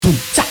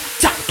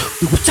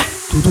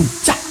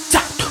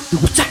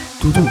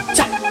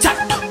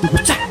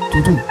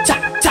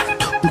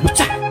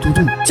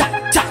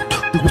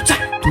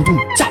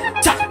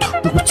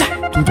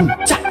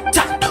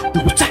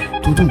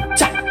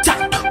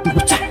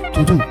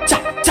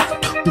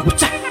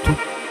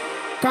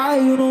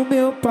Caiu no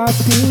meu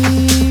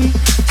papinho,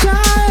 já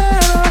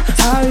era,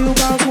 aí o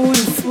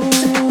bagulho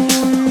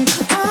flui.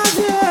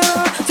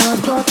 Avera, mas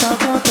bota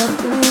bota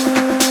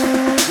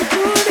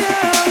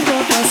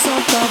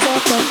solta,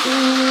 bota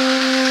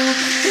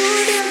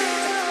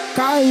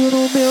caiu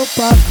no meu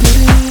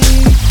papinho,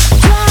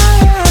 já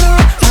era,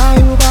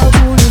 aí o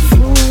bagulho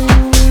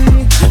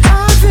flui.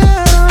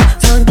 Avera,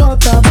 mas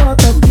bota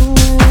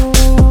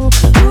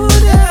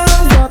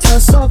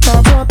solta,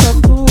 bota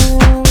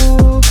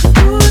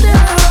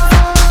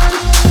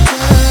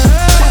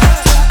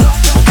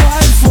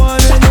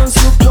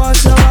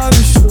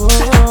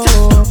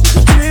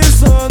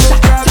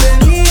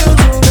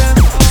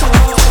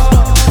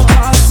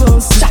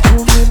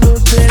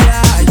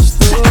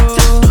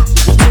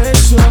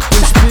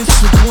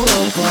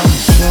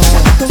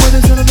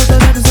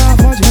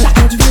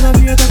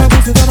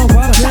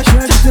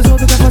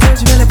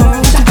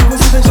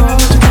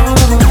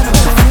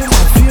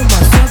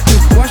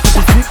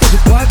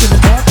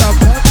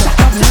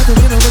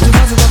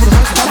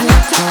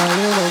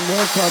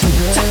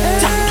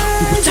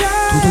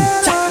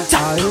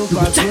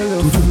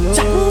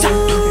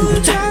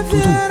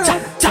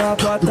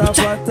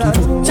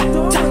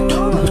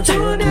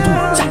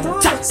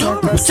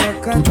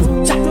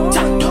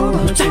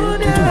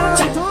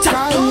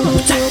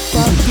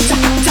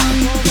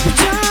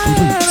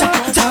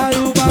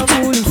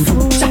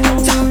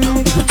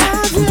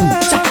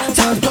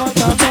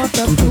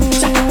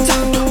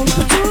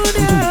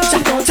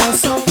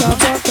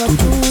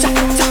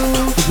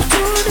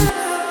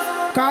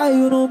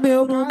caiu no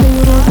meu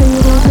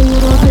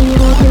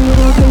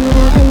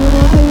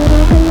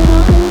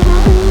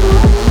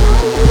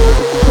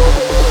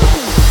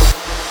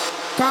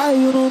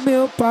caiu no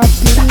meu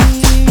papinho.